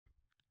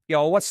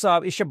Yo, what's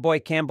up? It's your boy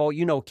Campbell.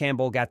 You know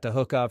Campbell got the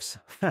hookups.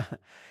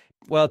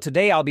 Well,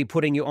 today I'll be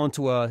putting you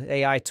onto a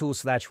AI tool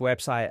slash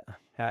website,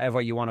 however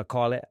you want to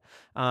call it.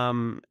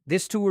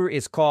 This tool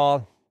is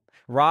called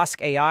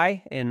Rask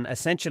AI, and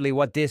essentially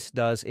what this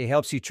does, it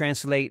helps you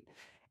translate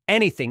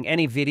anything,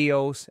 any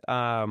videos.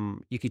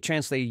 You could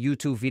translate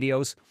YouTube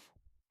videos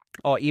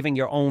or even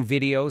your own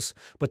videos.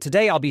 But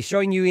today I'll be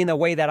showing you in a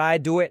way that I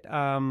do it,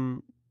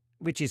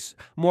 which is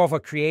more of a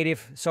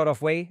creative sort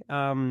of way.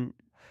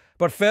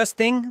 But first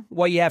thing,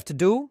 what you have to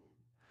do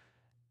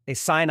is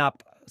sign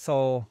up.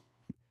 So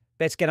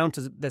let's get on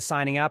to the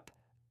signing up.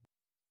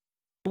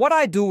 What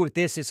I do with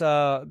this is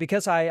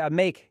because I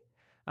make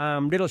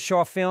little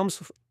short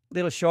films,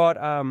 little short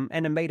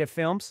animated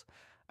films,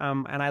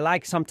 and I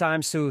like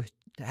sometimes to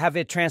have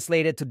it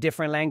translated to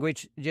different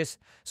language just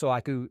so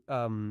I could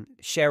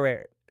share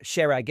it,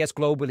 I guess,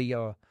 globally,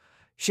 or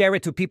share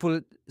it to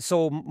people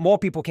so more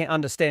people can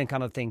understand,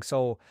 kind of thing.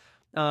 So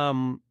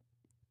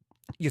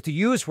you have to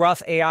use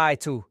Rask AI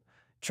to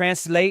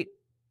translate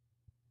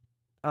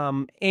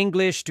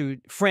English to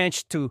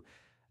French to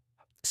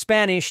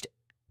Spanish,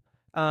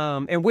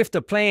 and with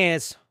the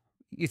plans,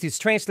 you can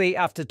translate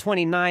after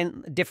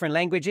 29 different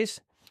languages.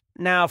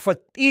 Now, for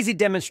easy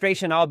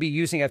demonstration, I'll be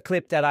using a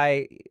clip that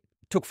I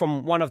took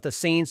from one of the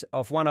scenes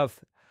of one of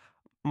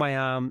my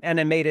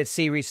animated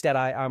series that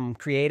I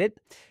created,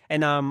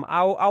 and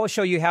I will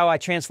show you how I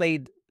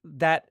translate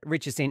that,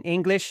 which is in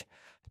English,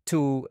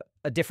 to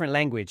a different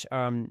language,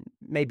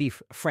 maybe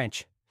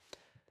French.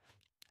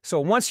 So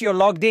once you're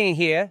logged in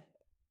here,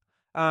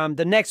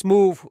 the next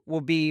move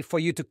will be for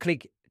you to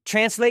click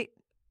Translate.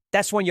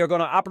 That's when you're going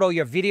to upload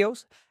your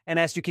videos. And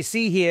as you can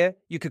see here,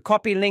 you could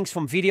copy links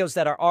from videos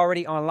that are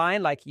already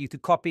online. Like you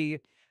could copy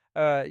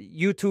a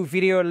YouTube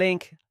video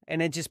link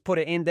and then just put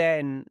it in there,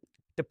 and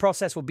the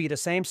process will be the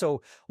same.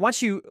 So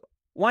once you've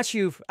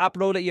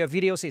uploaded your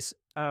videos, it's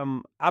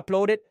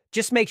uploaded,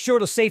 just make sure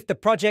to save the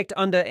project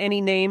under any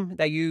name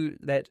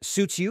that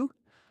suits you,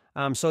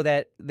 so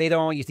that later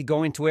on you can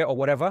go into it or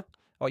whatever,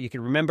 or you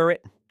can remember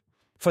it.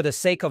 For the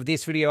sake of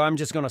this video, I'm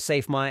just gonna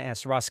save mine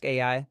as Rask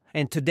AI,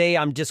 and today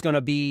I'm just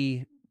gonna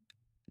be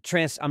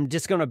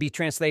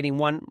translating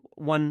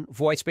one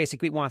voice,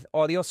 basically one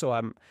audio.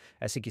 So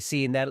as you can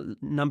see in that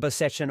number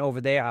section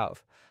over there,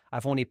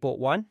 I've only put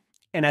one.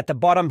 And at the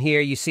bottom here,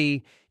 you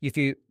see if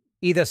you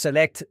either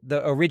select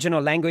the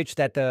original language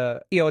that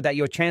that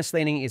you're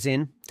translating is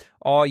in,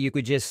 or you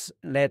could just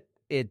let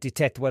it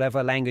detect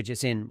whatever language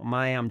it's in.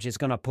 I'm just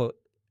gonna put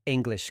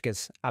English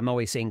because I'm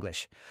always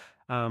English.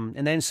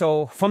 And then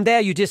so from there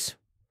you just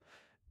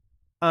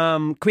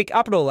quick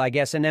upload, I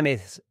guess, and then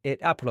it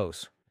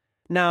uploads.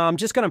 Now I'm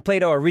just gonna play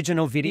the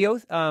original video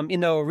in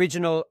the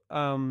original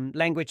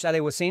language that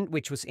it was in,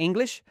 which was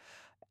English,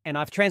 and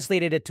I've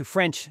translated it to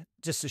French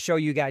just to show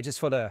you guys, just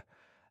for the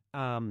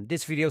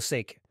this video's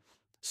sake.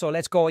 So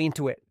let's go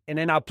into it, and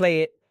then I'll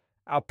play it.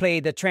 I'll play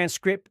the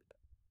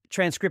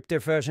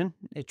transcripted version,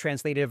 the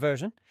translated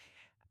version,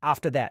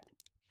 after that.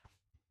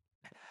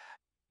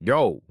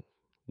 Yo,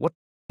 what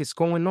is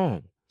going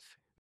on?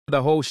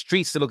 The whole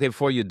street's looking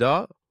for you,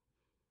 dog.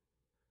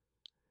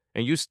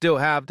 And you still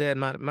have that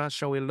not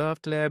showing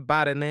love to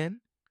everybody, man?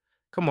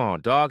 Come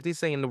on, dog.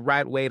 This ain't the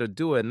right way to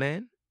do it,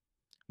 man.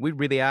 We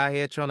really out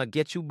here trying to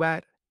get you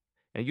back,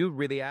 and you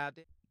really out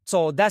there.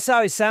 So that's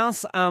how it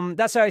sounds.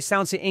 That's how it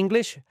sounds in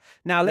English.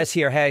 Now let's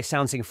hear how it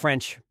sounds in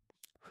French,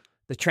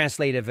 the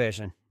translated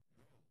version.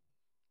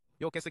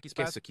 Yo, qu'est-ce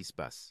qui se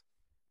passe?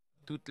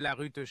 Toute la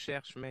rue te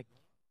cherche, mec.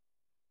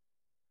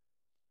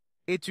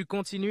 Et tu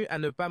continues à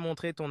ne pas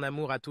montrer ton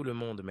amour à tout le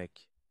monde,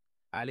 mec.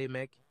 Allez,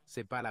 mec,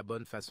 c'est pas la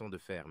bonne façon de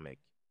faire, mec.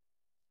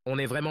 On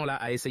est vraiment là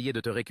à essayer de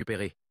te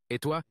récupérer. Et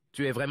toi,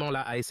 tu es vraiment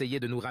là à essayer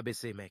de nous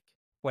rabaisser, mec.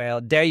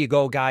 Well, there you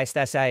go, guys.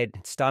 That's how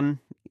it's done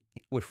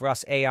with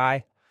Rask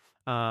AI.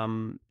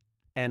 And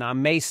I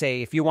may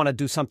say, if you want to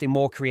do something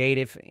more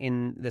creative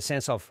in the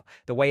sense of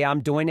the way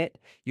I'm doing it,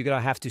 you're going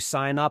to have to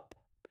sign up,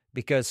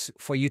 because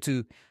for you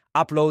to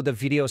upload the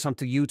videos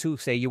onto YouTube,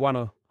 say you want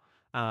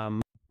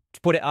to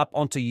put it up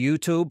onto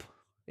YouTube,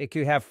 it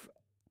could have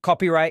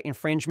copyright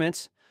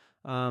infringements.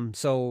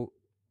 So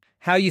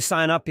how you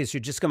sign up is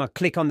you're just going to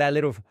click on that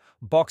little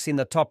box in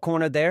the top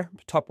corner there,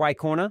 top right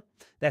corner.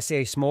 That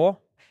says more.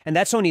 And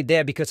that's only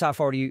there because I've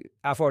already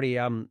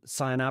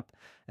signed up,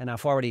 and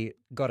I've already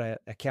got an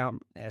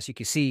account, as you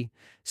can see.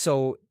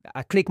 So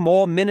I click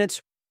more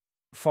minutes.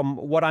 From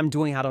what I'm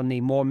doing, I don't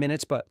need more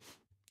minutes, but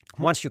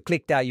once you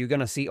click that, you're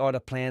going to see all the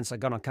plans are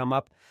going to come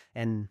up.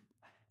 And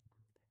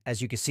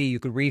as you can see, you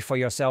could read for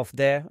yourself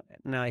there.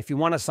 Now, if you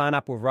want to sign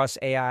up with Rask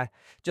AI,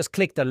 just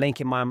click the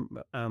link in my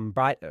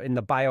in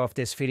the bio of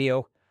this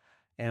video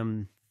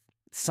and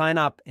sign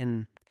up.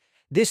 And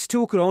this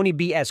tool could only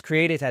be as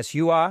creative as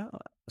you are.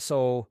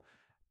 So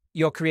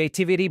your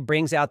creativity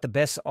brings out the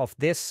best of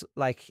this.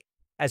 Like,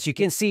 as you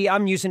can see,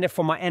 I'm using it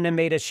for my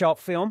animated short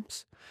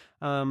films,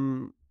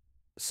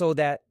 so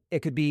that it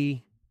could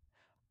be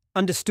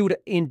understood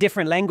in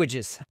different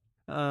languages.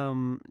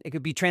 It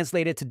could be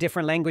translated to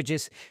different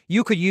languages.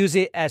 You could use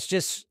it as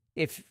just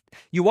if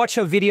you watch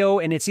a video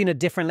and it's in a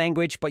different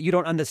language, but you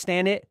don't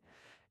understand it,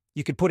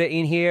 you could put it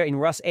in here in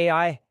Rask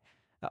AI,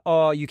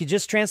 or you could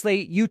just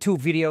translate YouTube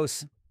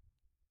videos,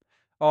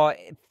 or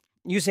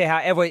use it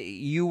however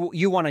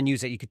you want to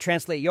use it. You could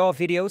translate your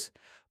videos,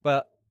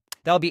 but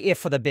that'll be it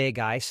for the big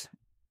guys.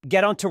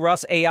 Get onto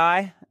Rask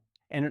AI,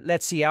 and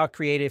let's see how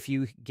creative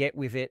you get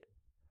with it.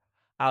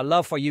 I'd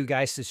love for you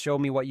guys to show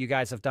me what you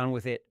guys have done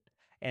with it,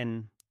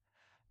 and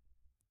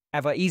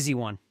have an easy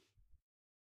one.